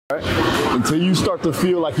Right? Until you start to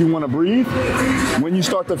feel like you want to breathe. When you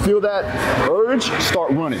start to feel that urge,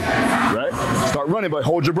 start running, right? Start running, but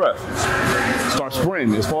hold your breath. Start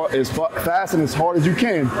sprinting as fast and as hard as you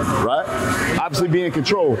can, right? Obviously be in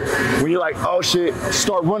control. When you're like, oh shit,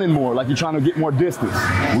 start running more, like you're trying to get more distance.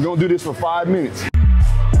 We're gonna do this for 5 minutes.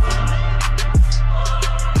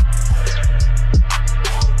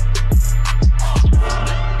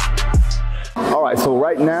 All right, so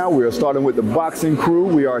right now we are starting with the boxing crew.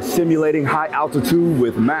 We are simulating high altitude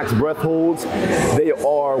with max breath holds. They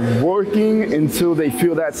are working until they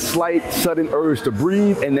feel that slight sudden urge to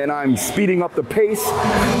breathe, and then I'm speeding up the pace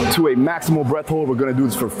to a maximal breath hold. We're gonna do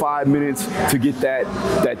this for 5 minutes to get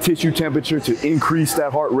that tissue temperature, to increase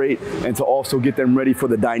that heart rate, and to also get them ready for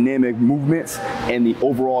the dynamic movements and the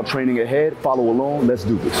overall training ahead. Follow along, let's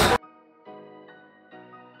do this.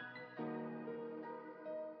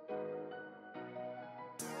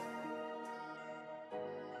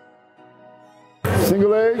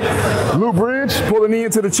 Single leg, glute bridge, pull the knee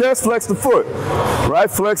into the chest, flex the foot, right?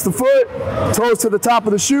 Flex the foot, toes to the top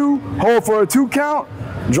of the shoe, hold for a 2 count,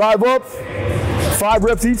 drive up, 5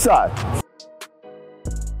 reps each side.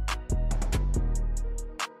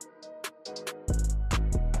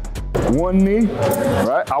 One knee,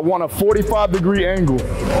 right? I want a 45-degree angle,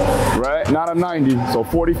 right? Not a 90, so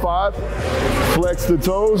 45. Flex the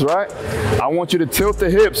toes, right? I want you to tilt the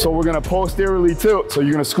hips, so we're gonna posteriorly tilt. So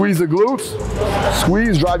you're gonna squeeze the glutes,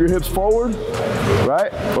 squeeze, drive your hips forward,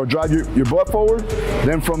 right? Or drive your butt forward.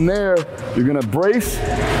 Then from there, you're gonna brace,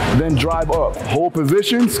 then drive up. Hold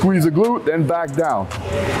position, squeeze the glute, then back down,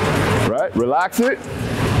 right? Relax it,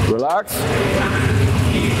 relax.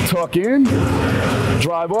 Tuck in,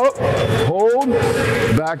 drive up, hold,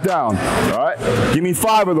 back down, all right? Give me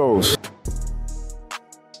 5 of those.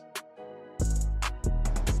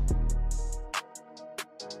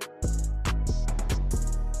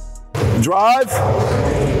 Drive,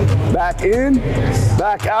 back in,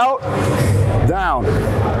 back out, down,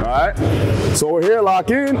 all right? So we're here,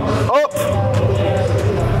 lock in, up,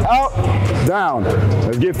 out, down.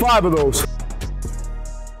 Let's get 5 of those.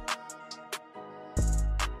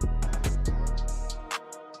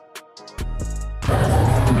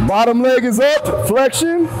 Bottom leg is up,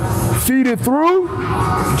 flexion, feed it through,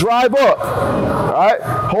 drive up, all right?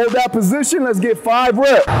 Hold that position, let's get 5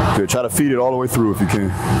 reps. Good, try to feed it all the way through if you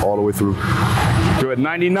can, all the way through. Good,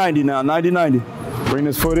 90-90 now, 90-90. Bring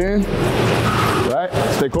this foot in, right?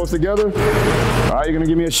 Stay close together. All right, you're gonna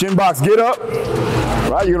give me a shin box, get up.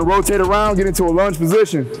 All right, you're gonna rotate around, get into a lunge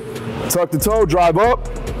position. Tuck the toe, drive up,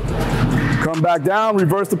 come back down,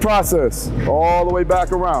 reverse the process, all the way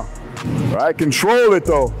back around. All right, control it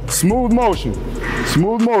though. Smooth motion,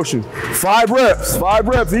 smooth motion. 5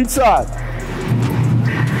 reps each side.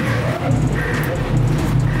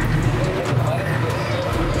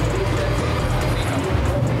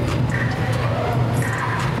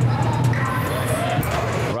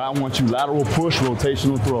 All right, I want you lateral push,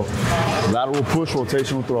 rotational throw. Lateral push,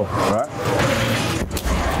 rotational throw, all right?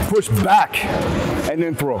 Push back and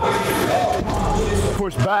then throw.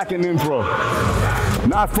 Push back and then throw.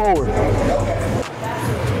 Not forward.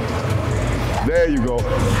 There you go.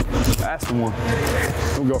 That's the one.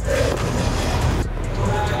 Here we go.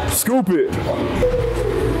 Scoop it.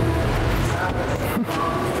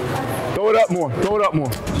 Throw it up more. Throw it up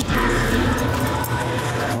more.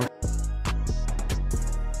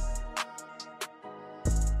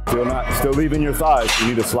 Still leaving your thighs. You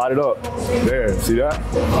need to slide it up. There, see that?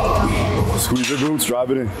 Squeeze your glutes,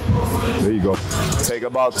 drive it in. There you go. Take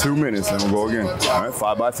about 2 minutes and we'll go again. All right,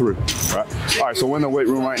 5 by 3. All right, so we're in the weight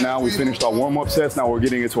room right now. We finished our warm-up sets. Now we're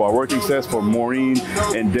getting into our working sets for Maureen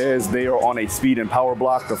and Des. They are on a speed and power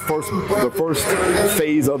block. The first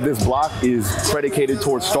phase of this block is predicated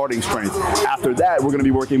towards starting strength. After that, we're gonna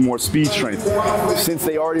be working more speed strength. Since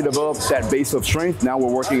they already developed that base of strength, now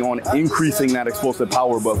we're working on increasing that explosive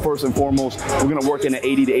power. But first and foremost, we're gonna work in the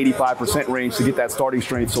 80 to 85% range to get that starting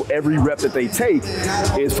strength. So every rep that they take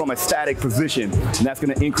is from a static position, and that's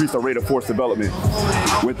gonna increase the rate of force development.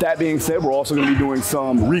 With that being said, we're also gonna be doing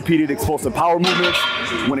some repeated explosive power movements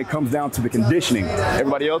when it comes down to the conditioning.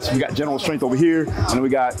 Everybody else, we got general strength over here, and then we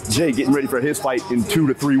got Jay getting ready for his fight in 2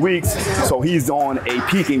 to 3 weeks. So he's on a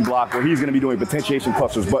peaking block where he's gonna be doing potentiation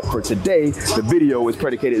clusters. But for today, the video is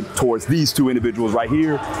predicated towards these 2 individuals right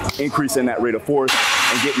here, increasing that rate of force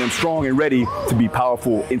and getting them strong and ready to be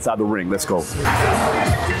powerful inside the ring. Let's go.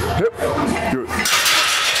 Hip. Good.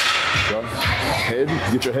 Go. Head,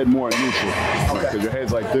 get your head more in neutral. Right, because your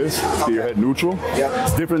head's like this, get your head neutral. Yeah.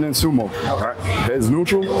 It's different than sumo. All right, head's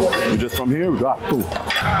neutral. You just from here, drop, boom.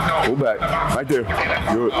 Pull back, right there.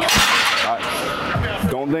 Good. All right.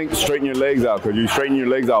 don't think straighten your legs out, because you straighten your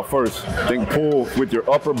legs out first. Think pull with your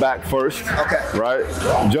upper back first, right?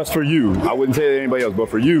 Just for you. I wouldn't say that anybody else, but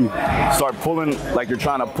for you, start pulling like you're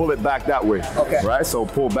trying to pull it back that way, right? So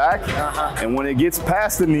pull back, and when it gets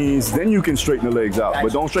past the knees, then you can straighten the legs out.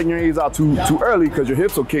 But don't straighten your legs out too early, because your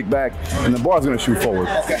hips will kick back and the bar's gonna shoot forward,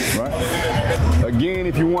 right? Again,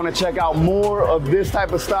 if you want to check out more of this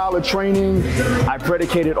type of style of training, I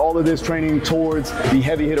predicated all of this training towards the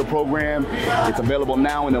Heavy Hitter program. It's available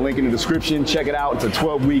now in the link in the description. Check it out. It's a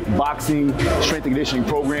 12-week boxing strength and conditioning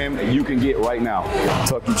program that you can get right now.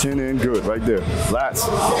 Tuck your chin in, good, right there. Lats,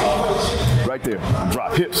 right there.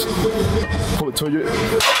 Drop hips. Pull it to you.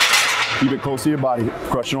 Keep it close to your body.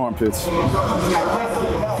 Crush your armpits.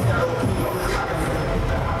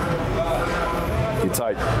 Get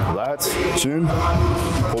tight. Lats, chin,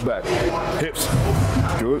 pull back. Hips.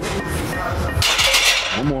 Good.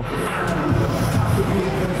 One more.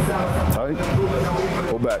 Tight.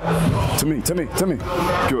 Pull back. To me.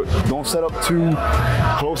 Good. Don't set up too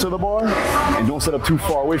close to the bar, and don't set up too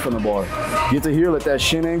far away from the bar. Get to here, let that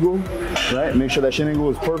shin angle, right? Make sure that shin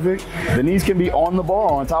angle is perfect. The knees can be on the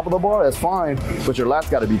bar, on top of the bar, that's fine, but your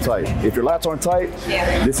lats gotta be tight. If your lats aren't tight,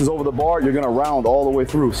 this is over the bar, you're gonna round all the way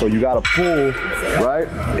through. So you gotta pull, right?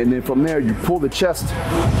 And then from there, you pull the chest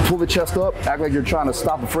up, act like you're trying to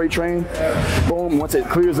stop a freight train. Boom, once it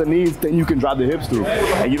clears the knees, then you can drive the hips through.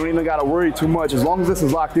 And you don't even gotta worry too much. As long as this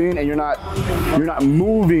is locked in and you're not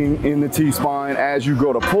moving in the T-spine as you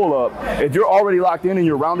go to pull up. If you're already locked in and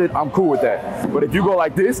you're rounded, I'm cool with that. But if you go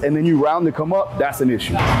like this and then you round to come up, that's an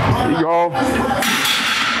issue. There you go.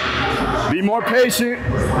 Be more patient.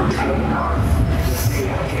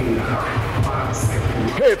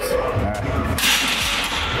 Hips.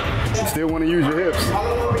 You still want to use your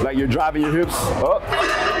hips. Like you're driving your hips up.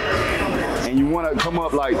 And you want to come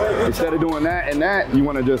up like, instead of doing that and that, you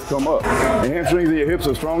want to just come up. Your hamstrings and your hips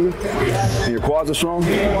are stronger, and your quads are strong,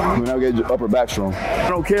 and now get your upper back strong. I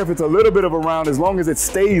don't care if it's a little bit of a round, as long as it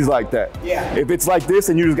stays like that. If it's like this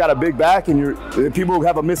and you just got a big back, and people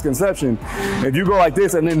have a misconception, if you go like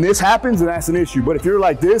this and then this happens, then that's an issue. But if you're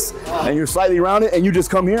like this and you're slightly rounded and you just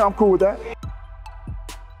come here, I'm cool with that.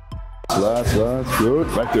 Last, good.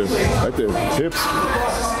 Right there. Hips.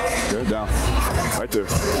 Good, down. Right there.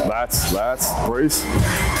 Lats, brace.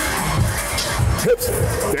 Hips.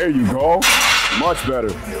 There you go. Much better.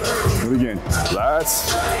 Do it again.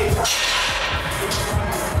 Lats.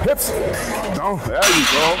 Hips. Down. There you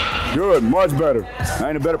go. Good. Much better. Now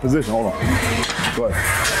in a better position. Hold on. Go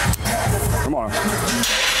ahead. Come on.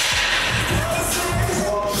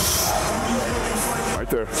 Right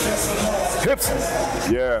there. Hips.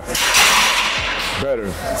 Yeah.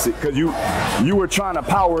 Better. See, because you were trying to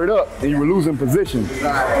power it up and you were losing position.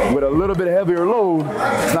 With a little bit heavier load,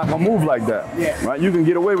 it's not gonna move like that. Right? You can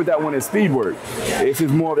get away with that when it's speed work. This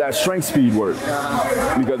is more of that strength speed work,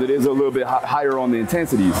 because it is a little bit higher on the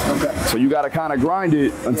intensities. So you gotta kind of grind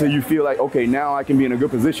it until you feel like, okay, now I can be in a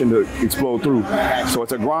good position to explode through. So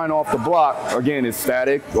it's a grind off the block. Again, it's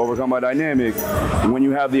static, overcome by dynamic. When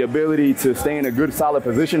you have the ability to stay in a good solid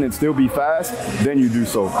position and still be fast, then you do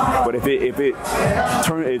so. But if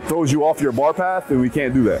it throws you off your bar path, then we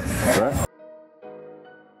can't do that, right?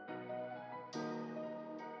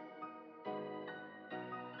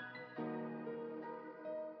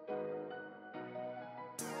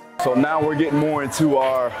 So now we're getting more into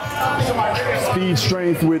our speed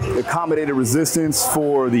strength with accommodated resistance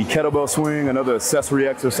for the kettlebell swing, another accessory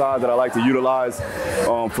exercise that I like to utilize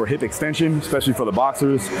for hip extension, especially for the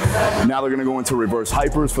boxers. Now they're gonna go into reverse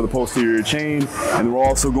hypers for the posterior chain, and we're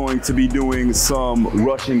also going to be doing some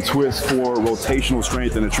Russian twists for rotational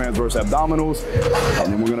strength in the transverse abdominals,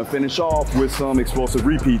 and then we're gonna finish off with some explosive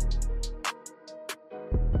repeats.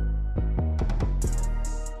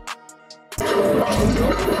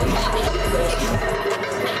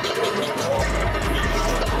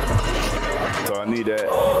 So I need that,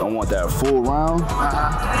 I want that full round,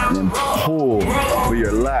 and then pull with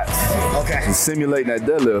your lats. And simulate that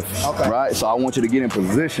deadlift, right? So I want you to get in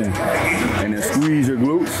position, and then squeeze your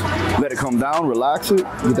glutes, let it come down, relax it,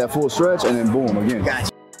 get that full stretch, and then boom, again.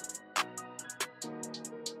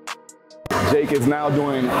 Jake is now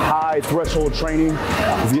doing high threshold training.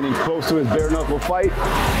 He's getting close to his bare knuckle fight.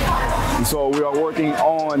 So we are working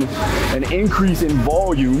on an increase in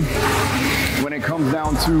volume when it comes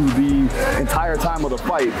down to the entire time of the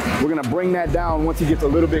fight. We're gonna bring that down once he gets a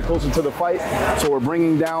little bit closer to the fight. So we're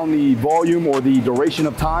bringing down the volume or the duration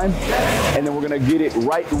of time, and then we're gonna get it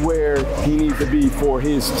right where he needs to be for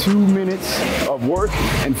his 2 minutes of work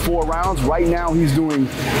and 4 rounds. Right now he's doing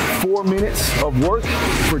 4 minutes of work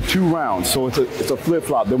for 2 rounds. So it's a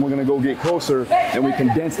flip-flop. Then we're gonna go get closer and we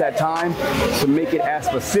condense that time to make it as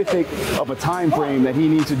specific of a time frame that he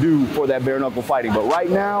needs to do for that bare knuckle fighting. But right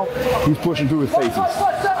now, he's pushing through his faces.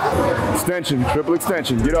 Extension, triple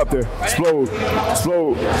extension, get up there, explode,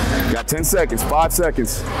 explode. Got 10 seconds, 5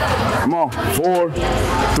 seconds. Come on, 4,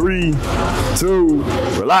 3, 2,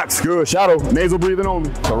 relax, good, shadow, nasal breathing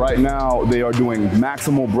only. So right now, they are doing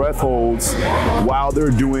maximal breath holds while they're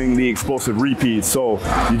doing the explosive repeats. So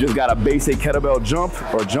you just got a basic kettlebell jump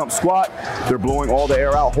or jump squat. They're blowing all the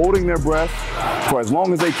air out, holding their breath for as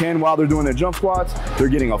long as they can while they're doing their jump squats. They're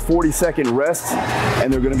getting a 40-second rest,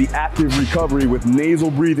 and they're gonna be active recovery with nasal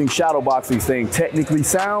breathing, shadow boxing, staying technically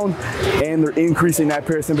sound, and they're increasing that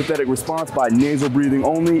parasympathetic response by nasal breathing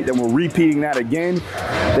only. Then we're repeating that again.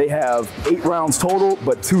 They have 8 rounds total,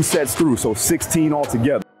 but 2 sets through, so 16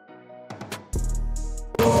 altogether.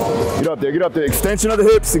 Get up there, get up there. Extension of the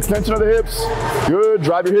hips, extension of the hips. Good,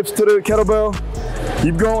 drive your hips to the kettlebell.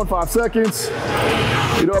 Keep going, 5 seconds.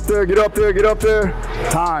 Get up there, get up there, get up there.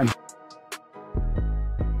 Time.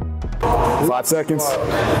 5 seconds.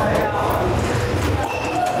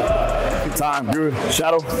 Time, good.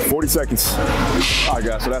 Shadow, 40 seconds. All right,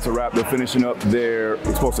 guys, so that's a wrap. They're finishing up their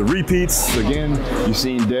explosive repeats. Again, you've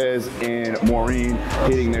seen Dez and Maureen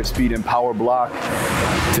hitting their speed and power block.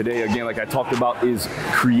 Today, again, like I talked about, is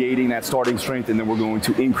creating that starting strength, and then we're going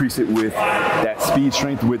to increase it with that speed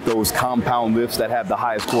strength with those compound lifts that have the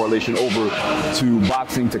highest correlation over to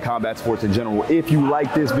boxing, to combat sports in general. If you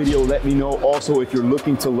like this video, let me know. Also, if you're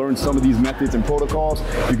looking to learn some of these methods and protocols,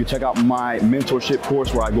 you can check out my mentorship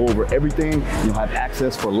course where I go over everything. You'll have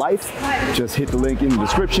access for life. Just hit the link in the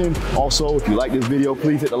description. Also, if you like this video,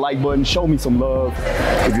 please hit the like button, show me some love.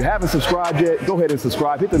 If you haven't subscribed yet, go ahead and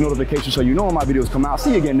subscribe. Hit the notification so you know when my videos come out.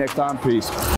 See you again next time. Peace.